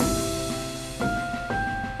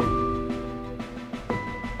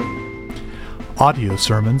Audio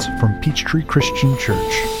sermons from Peachtree Christian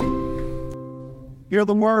Church. Hear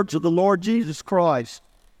the words of the Lord Jesus Christ.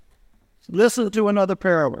 Listen to another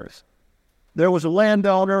parable. There was a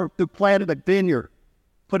landowner who planted a vineyard,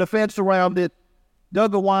 put a fence around it,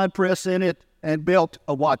 dug a wine press in it, and built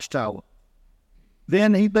a watchtower.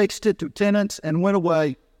 Then he leased it to tenants and went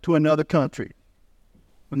away to another country.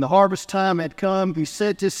 When the harvest time had come, he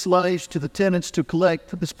sent his slaves to the tenants to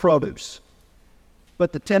collect his produce.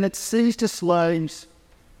 But the tenants seized his slaves,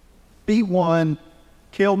 beat one,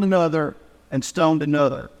 killed another, and stoned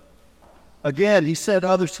another. Again, he sent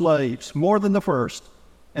other slaves, more than the first,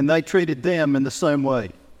 and they treated them in the same way.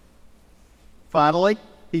 Finally,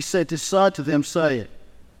 he sent his son to them, saying,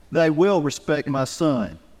 "They will respect my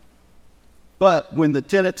son." But when the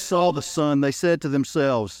tenants saw the son, they said to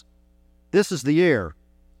themselves, "This is the heir.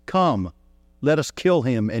 Come, let us kill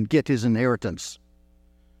him and get his inheritance."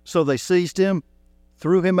 So they seized him,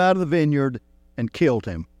 threw him out of the vineyard, and killed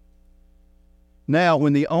him. Now,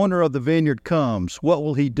 when the owner of the vineyard comes, what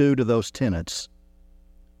will he do to those tenants?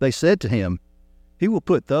 They said to him, "He will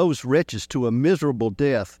put those wretches to a miserable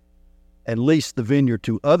death and lease the vineyard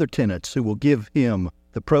to other tenants who will give him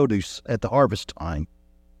the produce at the harvest time."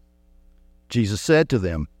 Jesus said to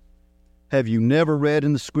them, "Have you never read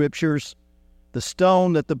in the Scriptures, the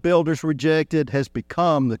stone that the builders rejected has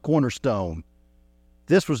become the cornerstone?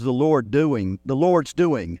 This was the Lord's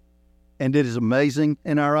doing, and it is amazing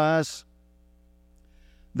in our eyes.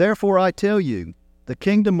 Therefore I tell you, the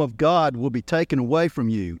kingdom of God will be taken away from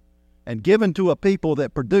you and given to a people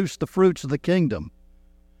that produce the fruits of the kingdom.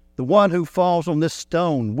 The one who falls on this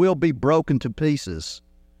stone will be broken to pieces,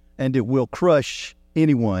 and it will crush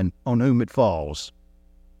anyone on whom it falls."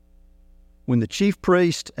 When the chief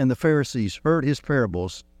priests and the Pharisees heard his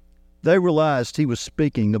parables, they realized he was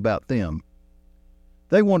speaking about them.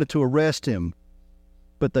 They wanted to arrest him,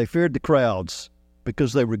 but they feared the crowds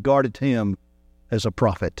because they regarded him as a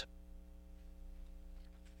prophet.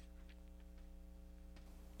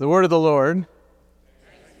 The word of the Lord.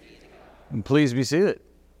 And please be seated.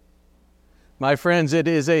 My friends, it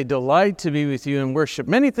is a delight to be with you in worship.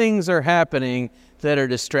 Many things are happening that are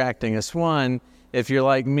distracting us. One, if you're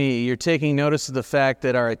like me, you're taking notice of the fact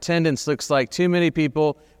that our attendance looks like too many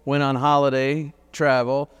people went on holiday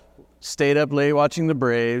travel, stayed up late watching the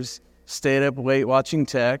Braves, stayed up late watching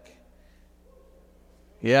Tech.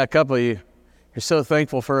 Yeah, a couple of you. You're so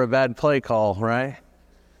thankful for a bad play call, right?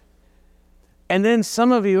 And then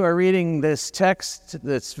some of you are reading this text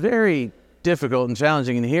that's very difficult and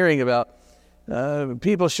challenging and hearing about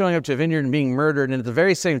people showing up to a vineyard and being murdered, and at the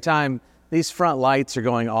very same time, these front lights are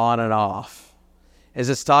going on and off as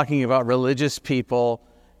it's talking about religious people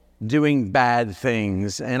doing bad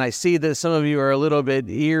things. And I see that some of you are a little bit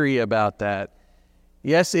eerie about that.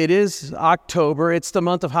 Yes, it is October. It's the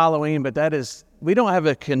month of Halloween, but we don't have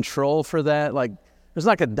a control for that. Like, there's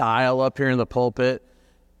like a dial up here in the pulpit,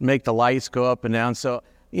 make the lights go up and down. So,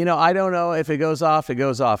 I don't know if it goes off,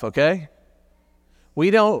 okay?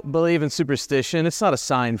 We don't believe in superstition. It's not a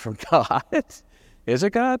sign from God. Is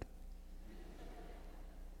it God?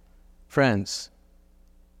 Friends,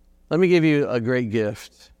 let me give you a great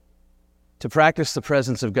gift. To practice the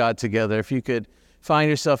presence of God together, if you could find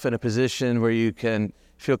yourself in a position where you can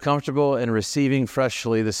feel comfortable in receiving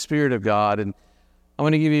freshly the Spirit of God, and I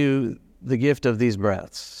want to give you the gift of these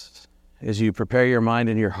breaths as you prepare your mind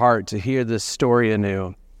and your heart to hear this story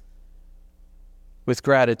anew. With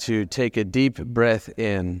gratitude, take a deep breath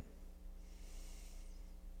in.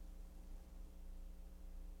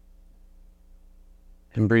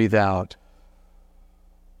 And breathe out.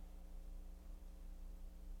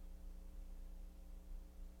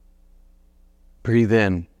 Breathe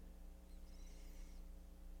in.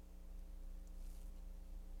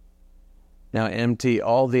 Now empty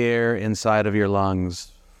all the air inside of your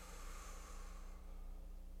lungs.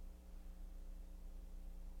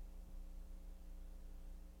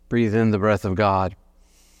 Breathe in the breath of God.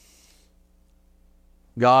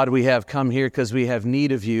 God, we have come here because we have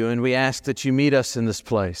need of you, and we ask that you meet us in this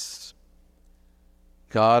place.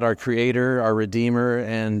 God, our Creator, our Redeemer,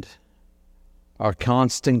 and our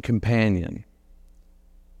constant companion.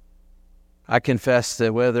 I confess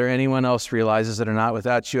that whether anyone else realizes it or not,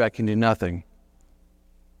 without you, I can do nothing.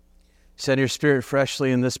 Send your Spirit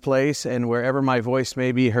freshly in this place and wherever my voice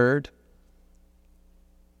may be heard.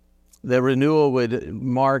 That renewal would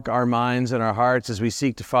mark our minds and our hearts as we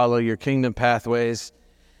seek to follow your kingdom pathways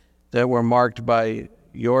that were marked by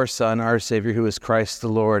your Son, our Savior, who is Christ the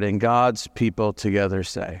Lord, and God's people together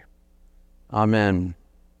say, Amen.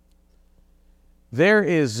 There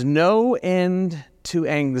is no end to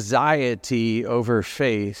anxiety over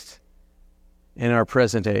faith in our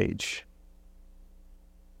present age.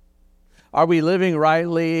 Are we living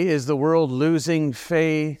rightly? Is the world losing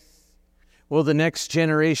faith? Will the next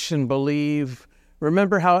generation believe?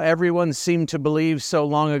 Remember how everyone seemed to believe so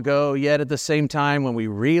long ago, yet at the same time, when we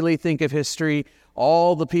really think of history,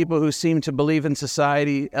 all the people who seemed to believe in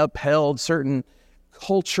society upheld certain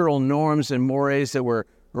cultural norms and mores that were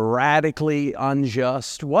radically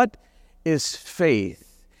unjust. What is faith?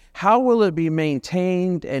 How will it be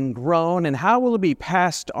maintained and grown, and how will it be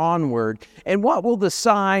passed onward? And what will the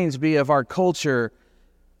signs be of our culture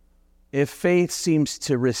if faith seems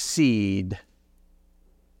to recede?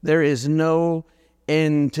 There is no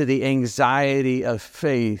end to the anxiety of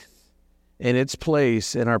faith in its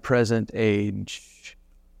place in our present age.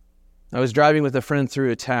 I was driving with a friend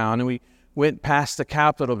through a town, and we went past the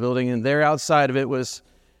Capitol building, and there outside of it was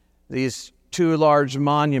these two large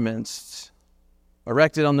monuments.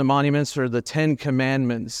 Erected on the monuments are the 10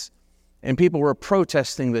 Commandments, and people were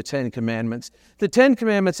protesting the 10 Commandments. The 10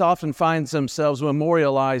 Commandments often find themselves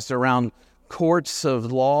memorialized around courts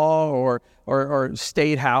of law or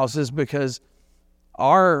state houses, because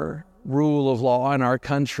our rule of law in our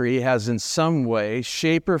country has in some way,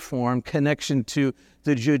 shape, or form connection to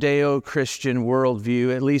the Judeo-Christian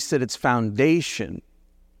worldview, at least at its foundation.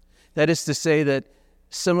 That is to say that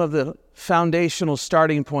some of the foundational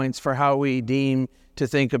starting points for how we deem to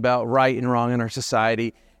think about right and wrong in our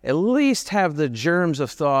society at least have the germs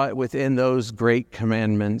of thought within those great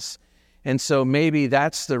commandments. And so maybe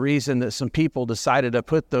that's the reason that some people decided to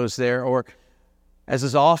put those there, or, as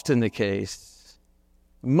is often the case,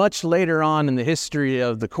 much later on in the history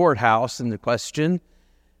of the courthouse in the question,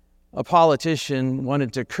 a politician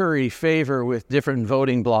wanted to curry favor with different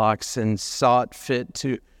voting blocks and sought fit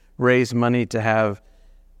to raise money to have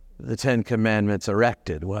the 10 Commandments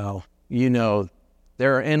erected. Well, you know,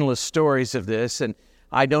 there are endless stories of this, and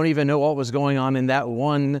I don't even know what was going on in that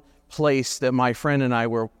one place that my friend and I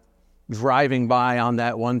were driving by on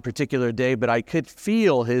that one particular day, but I could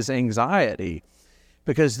feel his anxiety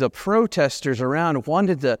because the protesters around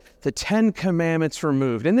wanted the 10 Commandments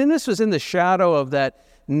removed. And then this was in the shadow of that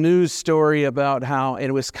news story about how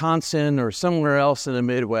in Wisconsin or somewhere else in the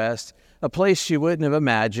Midwest, a place you wouldn't have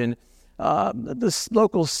imagined, this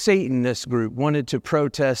local Satanist group wanted to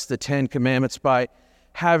protest the 10 Commandments by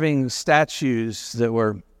having statues that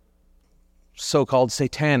were so-called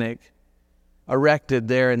satanic erected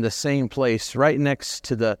there in the same place, right next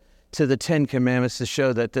to the 10 Commandments, to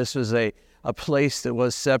show that this was a place that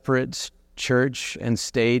was separate, church and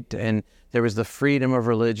state, and there was the freedom of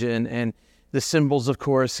religion. And the symbols, of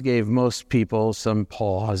course, gave most people some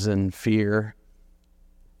pause and fear.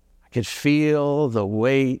 I could feel the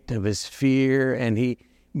weight of his fear, and he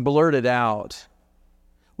blurted out,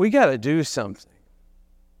 "We got to do something.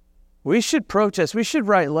 We should protest. We should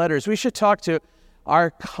write letters. We should talk to our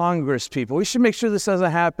Congress people. We should make sure this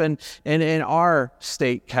doesn't happen in our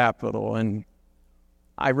state capital." And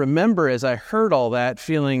I remember as I heard all that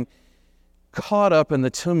feeling caught up in the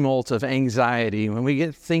tumult of anxiety. When we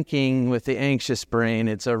get thinking with the anxious brain,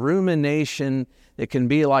 it's a rumination that can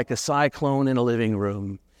be like a cyclone in a living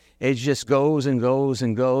room. It just goes and goes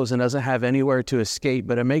and goes and doesn't have anywhere to escape,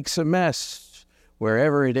 but it makes a mess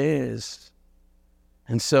wherever it is.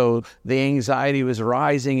 And so the anxiety was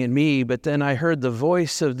rising in me, but then I heard the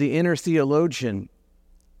voice of the inner theologian,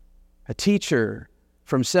 a teacher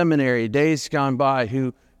from seminary days gone by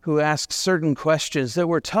who asked certain questions that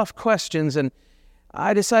were tough questions, and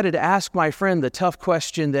I decided to ask my friend the tough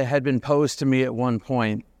question that had been posed to me at one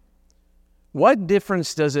point. What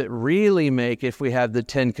difference does it really make if we have the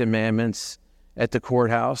 10 Commandments at the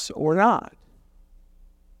courthouse or not?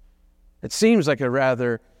 It seems like a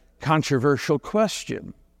rather controversial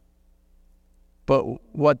question. But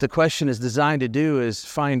what the question is designed to do is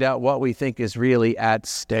find out what we think is really at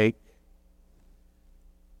stake.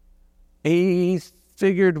 He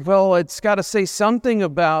figured, well, it's got to say something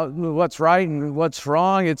about what's right and what's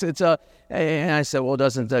wrong. And I said, well,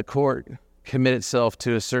 doesn't the court commit itself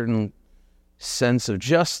to a certain sense of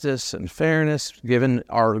justice and fairness given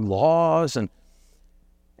our laws? And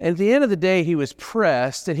at the end of the day, he was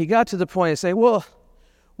pressed, and he got to the point of saying, well,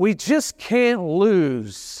 we just can't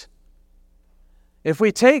lose. If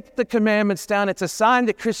we take the commandments down, it's a sign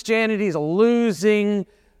that Christianity is losing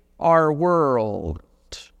our world.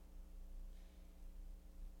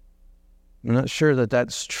 I'm not sure that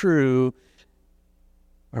that's true,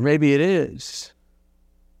 or maybe it is.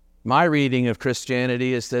 My reading of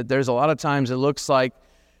Christianity is that there's a lot of times it looks like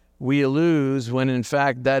we lose when in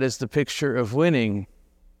fact that is the picture of winning.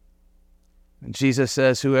 And Jesus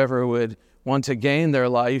says whoever would want to gain their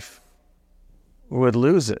life would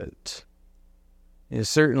lose it. Is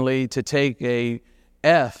certainly to take a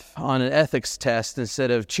F on an ethics test instead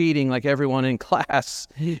of cheating like everyone in class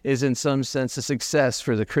is in some sense a success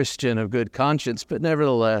for the Christian of good conscience. But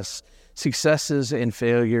nevertheless, successes and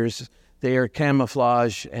failures, they are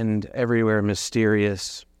camouflage and everywhere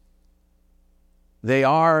mysterious. They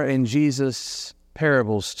are in Jesus'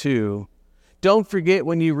 parables too. Don't forget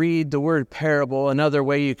when you read the word parable, another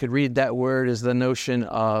way you could read that word is the notion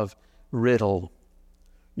of riddle.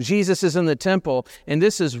 Jesus is in the temple, and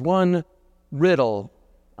this is one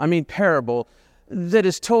parable, that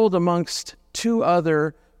is told amongst two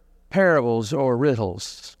other parables or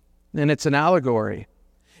riddles. And it's an allegory.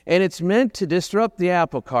 And it's meant to disrupt the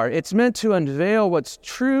apple cart. It's meant to unveil what's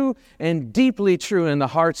true and deeply true in the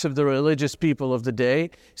hearts of the religious people of the day.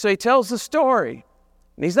 So he tells the story.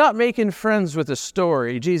 And he's not making friends with the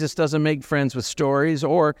story. Jesus doesn't make friends with stories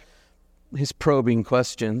or his probing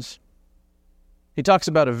questions. He talks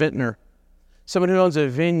about a vintner, someone who owns a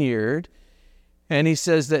vineyard, and he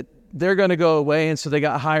says that they're going to go away, and so they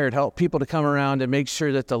got hired people to come around and make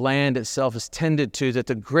sure that the land itself is tended to, that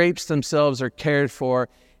the grapes themselves are cared for,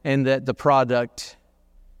 and that the product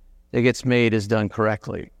that gets made is done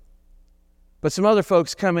correctly. But some other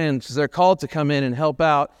folks come in, because they're called to come in and help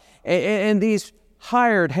out, and these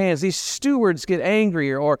hired hands, these stewards get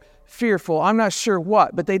angry or fearful, I'm not sure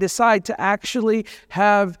what, but they decide to actually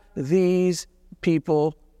have these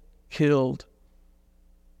people killed.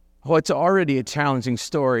 Oh, it's already a challenging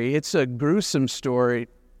story. It's a gruesome story.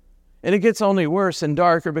 And it gets only worse and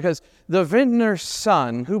darker because the vintner's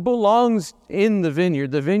son, who belongs in the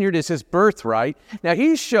vineyard is his birthright. Now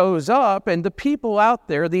he shows up, and the people out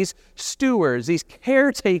there, these stewards, these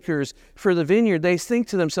caretakers for the vineyard, they think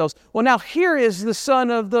to themselves, well, now here is the son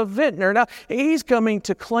of the vintner. Now he's coming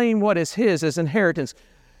to claim what is his as inheritance.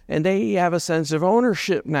 And they have a sense of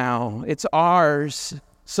ownership now. It's ours,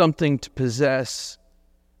 something to possess.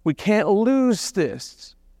 We can't lose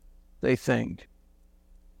this, they think.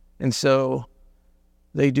 And so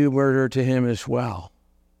they do murder to him as well.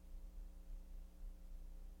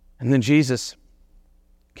 And then Jesus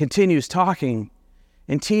continues talking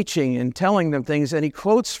and teaching and telling them things, and he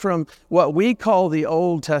quotes from what we call the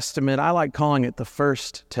Old Testament. I like calling it the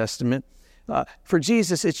First Testament. For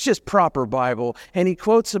Jesus, it's just proper Bible. And he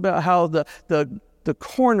quotes about how the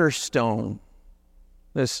cornerstone,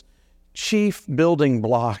 this chief building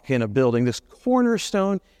block in a building, this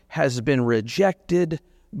cornerstone has been rejected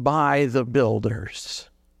by the builders.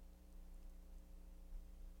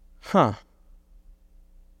 Well,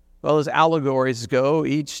 as allegories go,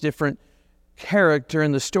 each different character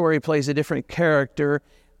in the story plays a different character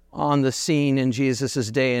on the scene in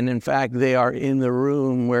Jesus' day, and in fact, they are in the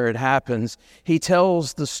room where it happens. He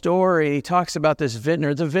tells the story, he talks about this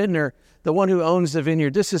vintner, the one who owns the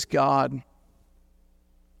vineyard. This is God.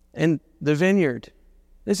 And the vineyard,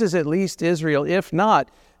 this is at least Israel, if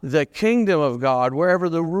not the kingdom of God, wherever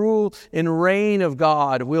the rule and reign of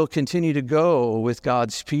God will continue to go with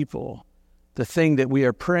God's people. The thing that we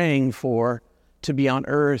are praying for to be on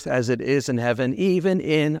earth as it is in heaven, even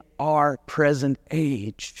in our present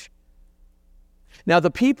age. Now, the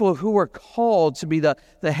people who were called to be the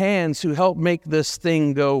hands who help make this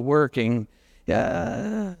thing go working,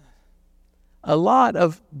 a lot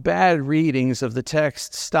of bad readings of the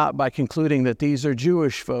text stop by concluding that these are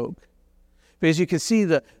Jewish folk. Because you can see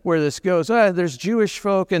where this goes. There's Jewish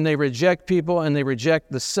folk, and they reject people, and they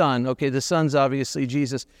reject the Son. Okay, the Son's obviously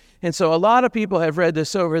Jesus. And so a lot of people have read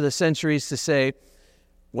this over the centuries to say,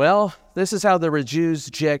 well, this is how the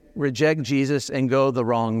Jews reject Jesus and go the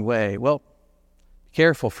wrong way. Well, be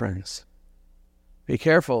careful, friends. Be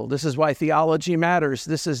careful. This is why theology matters.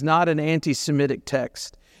 This is not an anti-Semitic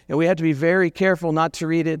text. And we have to be very careful not to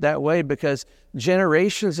read it that way, because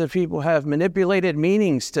generations of people have manipulated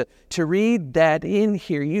meanings to read that in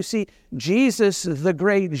here. You see, Jesus, the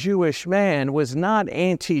great Jewish man, was not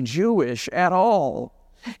anti-Jewish at all.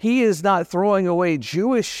 He is not throwing away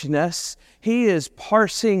Jewishness. He is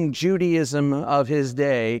parsing Judaism of his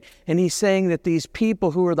day. And he's saying that these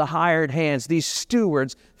people who are the hired hands, these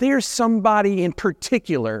stewards, there's somebody in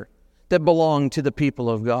particular that belong to the people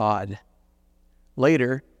of God.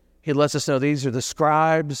 Later, he lets us know these are the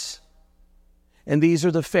scribes and these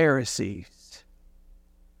are the Pharisees,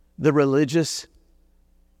 the religious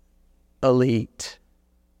elite.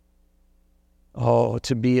 Oh,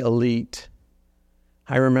 to be elite.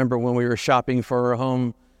 I remember when we were shopping for a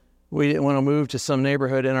home, we didn't want to move to some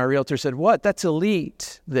neighborhood, and our realtor said, "What? That's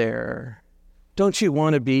elite there. Don't you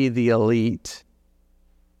want to be the elite?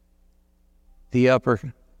 The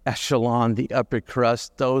upper echelon, the upper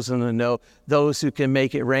crust, those in the know, those who can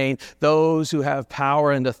make it rain, those who have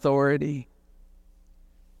power and authority."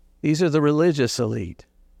 These are the religious elite.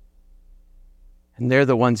 And they're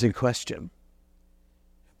the ones in question.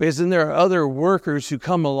 Because then there are other workers who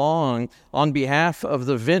come along on behalf of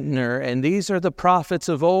the vintner, and these are the prophets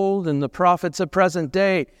of old and the prophets of present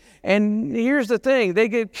day. And here's the thing, they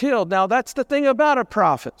get killed. Now that's the thing about a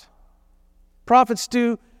prophet. Prophets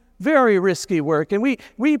do very risky work, and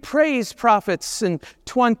we praise prophets in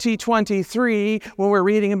 2023 when we're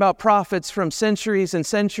reading about prophets from centuries and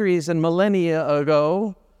centuries and millennia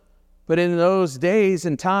ago. But in those days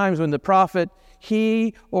and times when the prophet,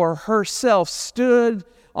 he or herself, stood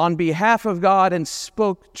on behalf of God and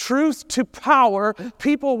spoke truth to power,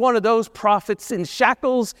 people wanted those prophets in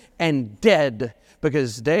shackles and dead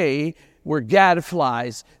because they were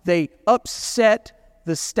gadflies. They upset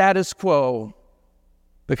the status quo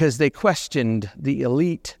because they questioned the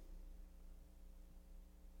elite.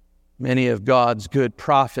 Many of God's good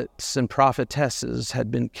prophets and prophetesses had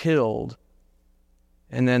been killed.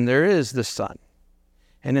 And then there is the Son.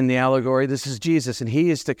 And in the allegory, this is Jesus, and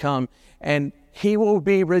he is to come, and he will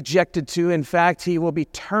be rejected too. In fact, he will be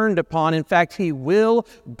turned upon. In fact, he will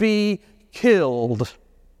be killed.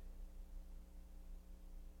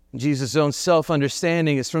 Jesus' own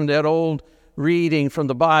self-understanding is from that old reading from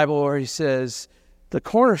the Bible where he says, the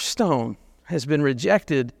cornerstone has been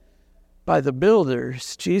rejected by the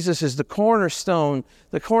builders. Jesus is the cornerstone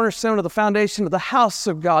of the foundation of the house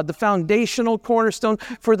of God, the foundational cornerstone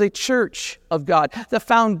for the church of God, the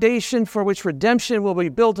foundation for which redemption will be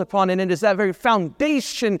built upon. And it is that very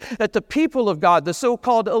foundation that the people of God, the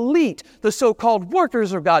so-called elite, the so-called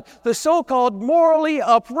workers of God, the so-called morally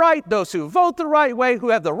upright, those who vote the right way, who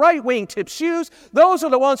have the right wingtip shoes, those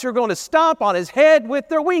are the ones who are going to stomp on his head with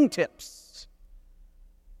their wingtips.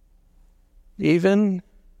 Even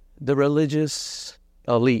the religious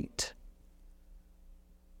elite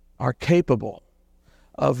are capable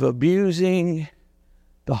of abusing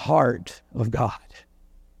the heart of God.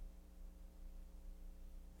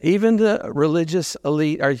 Even the religious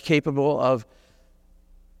elite are capable of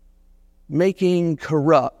making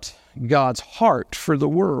corrupt God's heart for the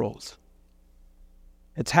world.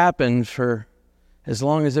 It's happened for as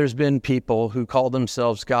long as there's been people who call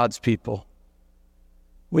themselves God's people.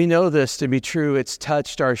 We know this to be true. It's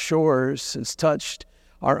touched our shores. It's touched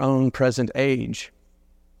our own present age.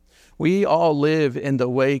 We all live in the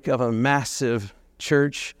wake of a massive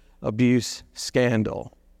church abuse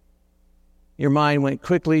scandal. Your mind went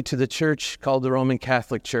quickly to the church called the Roman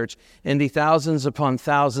Catholic Church and the thousands upon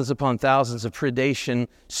thousands upon thousands of predation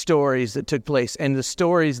stories that took place and the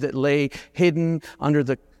stories that lay hidden under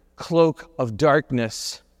the cloak of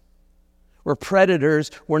darkness, where predators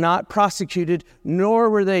were not prosecuted, nor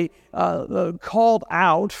were they called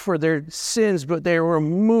out for their sins, but they were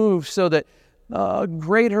moved so that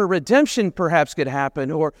greater redemption perhaps could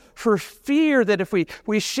happen, or for fear that if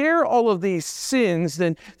we share all of these sins,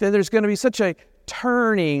 then there's going to be such a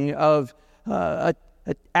turning of an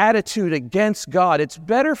attitude against God. It's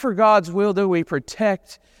better for God's will that we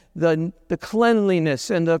protect the cleanliness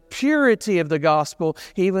and the purity of the gospel,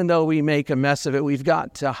 even though we make a mess of it. We've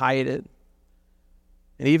got to hide it.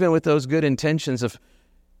 And even with those good intentions of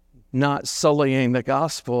not sullying the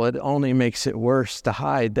gospel, it only makes it worse to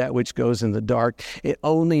hide that which goes in the dark. It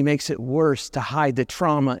only makes it worse to hide the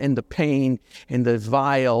trauma and the pain and the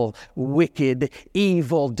vile, wicked,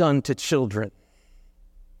 evil done to children.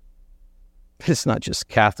 It's not just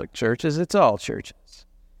Catholic churches, it's all churches.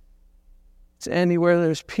 It's anywhere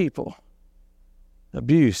there's people.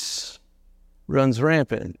 Abuse runs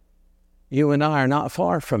rampant. You and I are not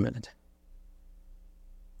far from it.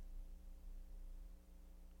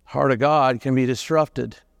 Heart of God can be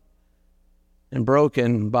disrupted and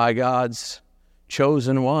broken by God's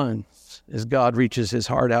chosen ones as God reaches his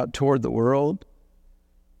heart out toward the world.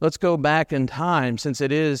 Let's go back in time, since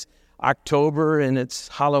it is October and it's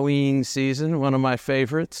Halloween season, one of my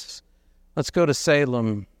favorites. Let's go to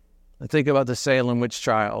Salem and think about the Salem witch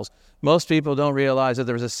trials. Most people don't realize that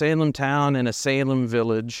there was a Salem town and a Salem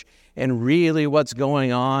village, and really what's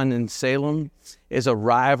going on in Salem is a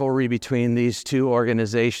rivalry between these two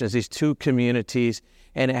organizations, these two communities,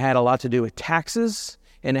 and it had a lot to do with taxes,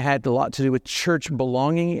 and it had a lot to do with church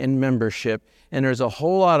belonging and membership. And there's a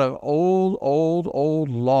whole lot of old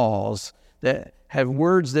laws that have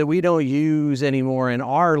words that we don't use anymore in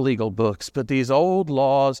our legal books, but these old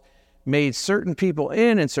laws made certain people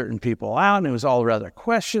in and certain people out, and it was all rather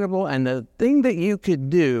questionable. And the thing that you could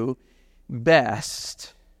do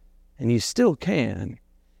best, and you still can,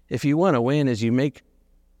 if you want to win, is you make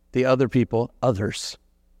the other people others.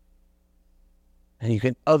 And you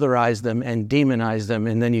can otherize them and demonize them,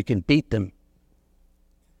 and then you can beat them.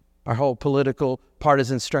 Our whole political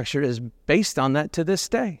partisan structure is based on that to this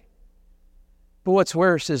day. But what's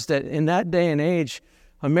worse is that in that day and age,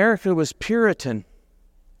 America was Puritan.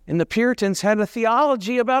 And the Puritans had a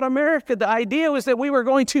theology about America. The idea was that we were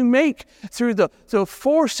going to make, through the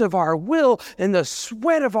force of our will and the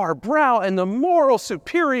sweat of our brow and the moral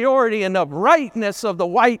superiority and uprightness of the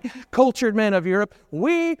white cultured men of Europe,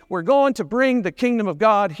 we were going to bring the kingdom of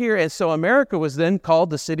God here. And so America was then called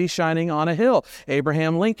the city shining on a hill.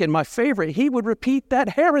 Abraham Lincoln, my favorite, he would repeat that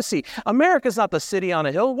heresy. America's not the city on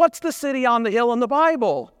a hill. What's the city on the hill in the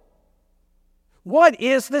Bible? What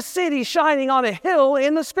is the city shining on a hill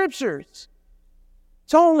in the Scriptures?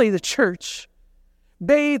 It's only the church,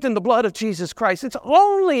 bathed in the blood of Jesus Christ. It's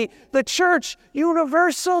only the church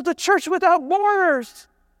universal, the church without borders.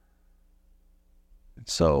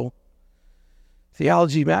 So,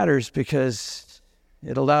 theology matters because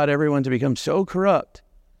it allowed everyone to become so corrupt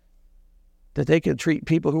that they could treat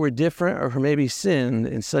people who were different or who maybe sinned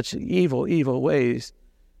in such evil, evil ways,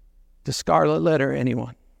 the scarlet letter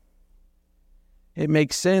anyone. It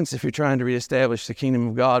makes sense if you're trying to reestablish the kingdom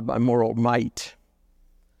of God by moral might.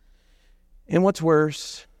 And what's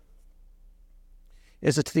worse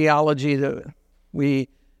is a theology that we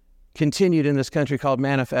continued in this country called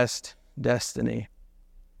manifest destiny.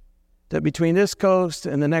 That between this coast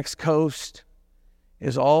and the next coast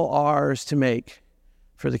is all ours to make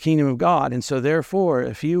for the kingdom of God. And so therefore,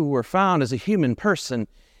 if you were found as a human person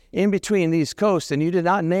in between these coasts, and you did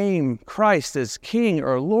not name Christ as King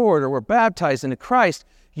or Lord or were baptized into Christ,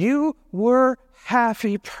 you were half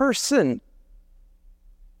a person.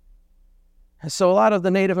 And so a lot of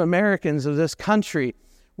the Native Americans of this country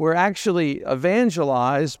were actually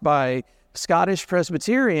evangelized by Scottish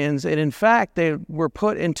Presbyterians, and in fact, they were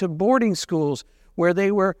put into boarding schools where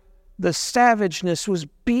the savageness was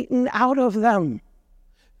beaten out of them.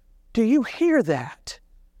 Do you hear that?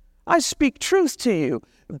 I speak truth to you.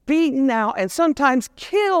 Beaten out and sometimes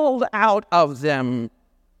killed out of them.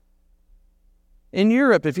 In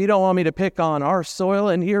Europe, if you don't want me to pick on our soil,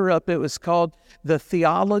 in Europe it was called the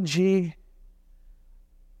theology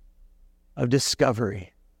of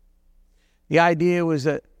discovery. The idea was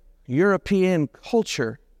that European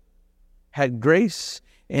culture had grace,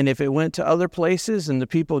 and if it went to other places and the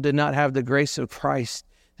people did not have the grace of Christ,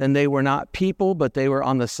 then they were not people, but they were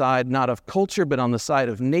on the side not of culture, but on the side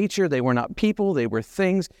of nature. They were not people, they were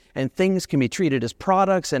things, and things can be treated as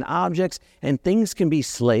products and objects, and things can be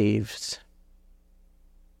slaves.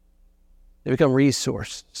 They become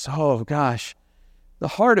resources. Oh gosh, the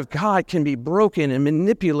heart of God can be broken and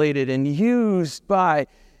manipulated and used by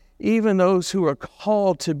even those who are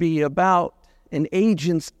called to be about and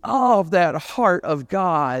agents of that heart of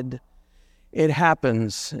God. It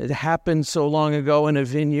happens. It happened so long ago in a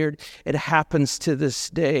vineyard. It happens to this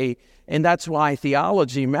day. And that's why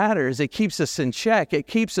theology matters. It keeps us in check. It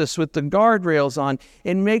keeps us with the guardrails on.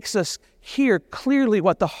 It makes us hear clearly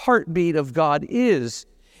what the heartbeat of God is,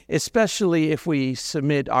 especially if we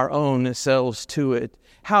submit our own selves to it.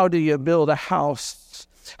 How do you build a house?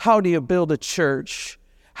 How do you build a church?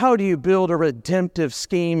 How do you build a redemptive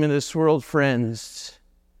scheme in this world, friends?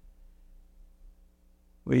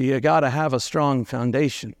 Well, you got to have a strong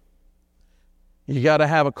foundation. You got to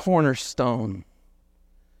have a cornerstone,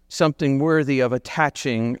 something worthy of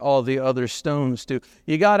attaching all the other stones to.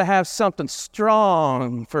 You got to have something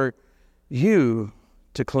strong for you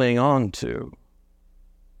to cling on to.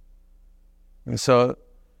 And so it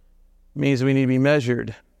means we need to be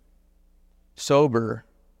measured, sober,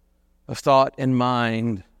 of thought and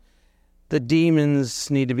mind. The demons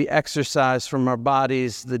need to be exorcised from our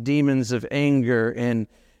bodies, the demons of anger and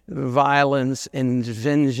violence and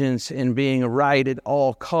vengeance and being right at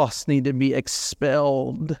all costs need to be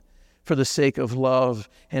expelled for the sake of love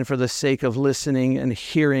and for the sake of listening and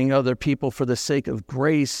hearing other people, for the sake of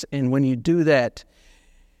grace. And when you do that,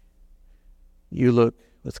 you look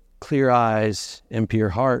with clear eyes and pure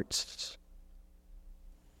hearts.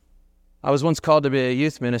 I was once called to be a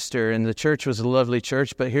youth minister, and the church was a lovely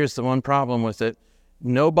church, but here's the one problem with it.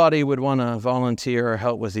 Nobody would want to volunteer or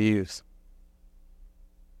help with the youth.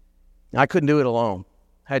 I couldn't do it alone.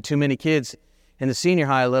 I had too many kids in the senior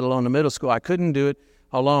high, let alone the middle school. I couldn't do it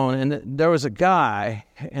alone. And there was a guy,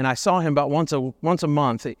 and I saw him about once a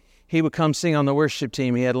month. He would come sing on the worship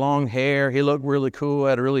team. He had long hair. He looked really cool,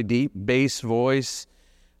 had a really deep bass voice.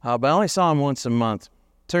 But I only saw him once a month.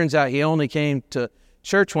 Turns out he only came to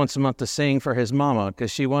church once a month to sing for his mama because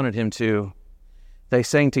she wanted him to. They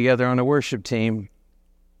sang together on a worship team.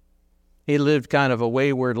 He lived kind of a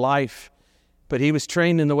wayward life, but he was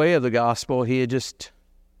trained in the way of the gospel. He had just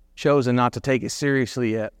chosen not to take it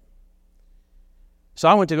seriously yet. So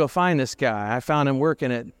I went to go find this guy. I found him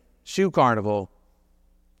working at Shoe Carnival.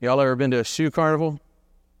 Y'all ever been to a shoe carnival?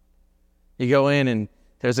 You go in and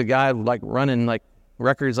there's a guy like running like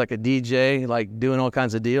records like a DJ, like doing all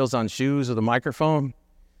kinds of deals on shoes with a microphone.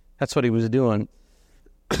 That's what he was doing.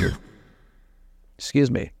 Excuse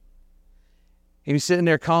me. He was sitting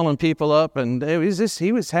there calling people up, and he was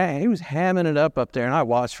hamming it up there, and I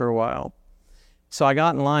watched for a while. So I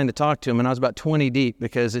got in line to talk to him, and I was about 20 deep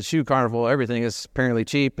because at Shoe Carnival, everything is apparently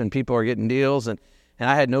cheap, and people are getting deals, and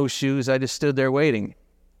I had no shoes. I just stood there waiting.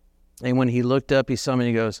 And when he looked up, he saw me,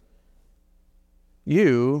 and he goes,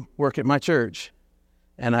 "You work at my church."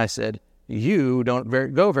 And I said, "You don't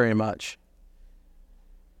go very much."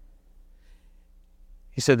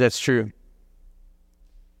 He said, "That's true."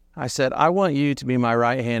 I said, "I want you to be my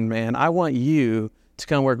right-hand man. I want you to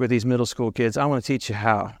come work with these middle school kids. I want to teach you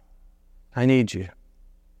how. I need you."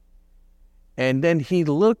 And then he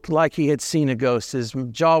looked like he had seen a ghost. His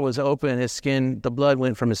jaw was open, his skin, the blood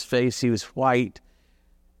went from his face. He was white.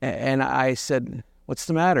 And I said, "What's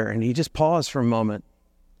the matter?" And he just paused for a moment.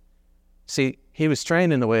 See, he was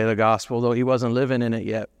trained in the way of the gospel, though he wasn't living in it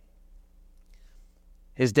yet.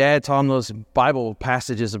 His dad taught him those Bible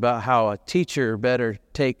passages about how a teacher better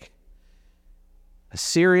take a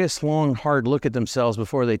serious, long, hard look at themselves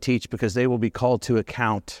before they teach, because they will be called to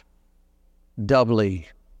account doubly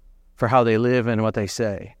for how they live and what they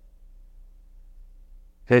say.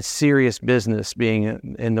 It's serious business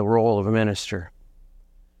being in the role of a minister.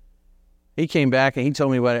 He came back and he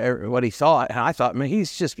told me what he thought, and I thought, man,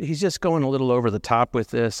 he's just going a little over the top with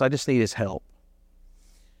this. I just need his help.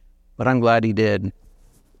 But I'm glad he did.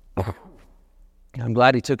 I'm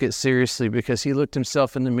glad he took it seriously, because he looked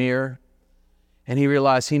himself in the mirror and he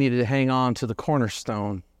realized he needed to hang on to the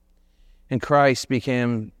cornerstone. And Christ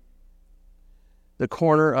became the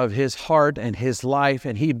corner of his heart and his life,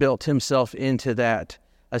 and he built himself into that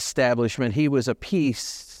establishment. He was a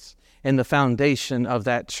piece in the foundation of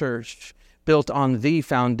that church, built on the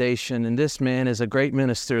foundation. And this man is a great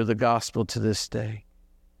minister of the gospel to this day.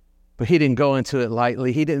 But he didn't go into it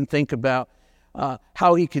lightly. He didn't think about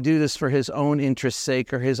how he could do this for his own interest's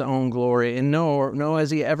sake or his own glory. And nor has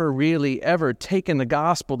he ever taken the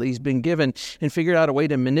gospel that he's been given and figured out a way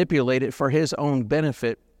to manipulate it for his own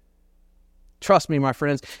benefit. Trust me, my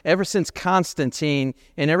friends, ever since Constantine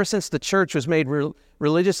and ever since the church was made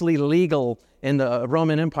religiously legal in the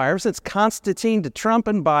Roman Empire, ever since Constantine to Trump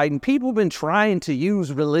and Biden, people have been trying to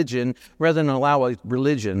use religion rather than allow a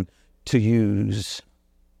religion to use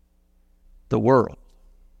the world.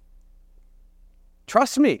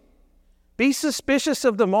 Trust me. Be suspicious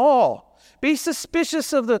of them all. Be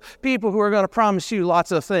suspicious of the people who are going to promise you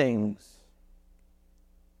lots of things.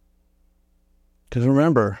 Because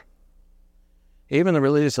remember, even the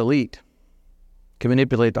religious elite can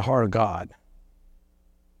manipulate the heart of God.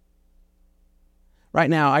 Right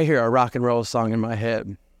now, I hear a rock and roll song in my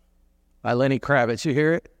head by Lenny Kravitz. You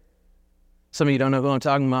hear it? Some of you don't know who I'm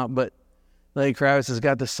talking about, but Lenny Kravitz has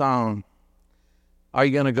got the song, "Are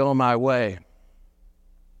You Gonna Go My Way?"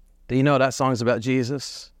 Do you know that song's about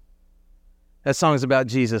Jesus? That song's about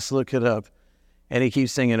Jesus. Look it up. And he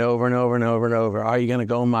keeps singing over and over and over and over, "Are you going to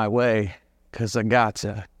go my way? Because I got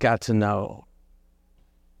to know."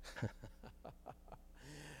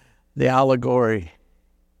 The allegory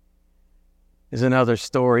is another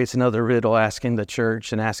story. It's another riddle asking the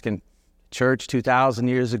church and asking church 2,000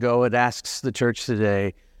 years ago. It asks the church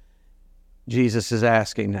today. Jesus is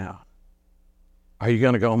asking now, are you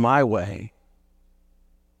going to go my way?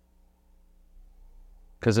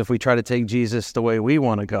 Because if we try to take Jesus the way we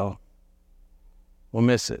want to go, we'll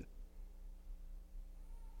miss it.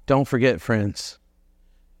 Don't forget, friends.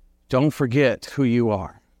 Don't forget who you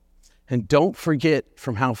are. And don't forget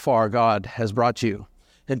from how far God has brought you.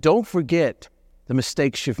 And don't forget the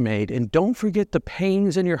mistakes you've made. And don't forget the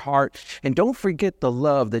pains in your heart. And don't forget the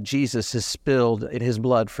love that Jesus has spilled in his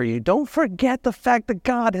blood for you. Don't forget the fact that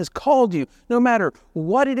God has called you, no matter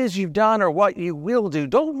what it is you've done or what you will do.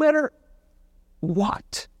 Don't matter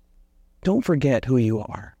what. Don't forget who you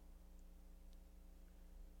are.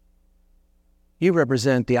 You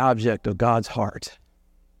represent the object of God's heart.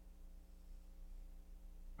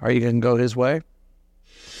 Are you going to go his way?